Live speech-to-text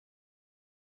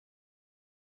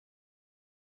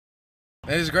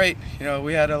It was great. You know,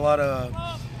 we had a lot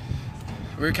of,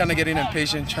 we were kind of getting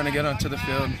impatient, trying to get onto the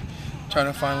field, trying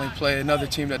to finally play another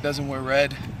team that doesn't wear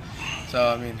red. So,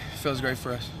 I mean, it feels great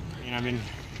for us.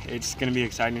 It's going to be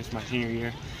exciting. It's my senior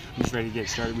year. I'm just ready to get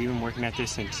started. We've been working at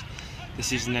this since the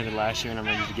season ended last year, and I'm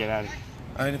ready to get at it.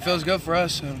 I mean, it feels good for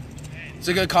us. It's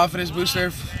a good confidence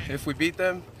booster. If we beat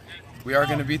them, we are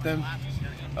going to beat them.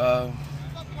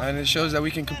 And it shows that we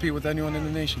can compete with anyone in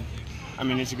the nation. I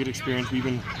mean, it's a good experience. We've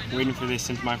been waiting for this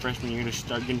since my freshman year to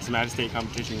start getting some out-of-state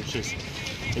competition.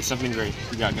 It's something great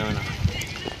we got going on.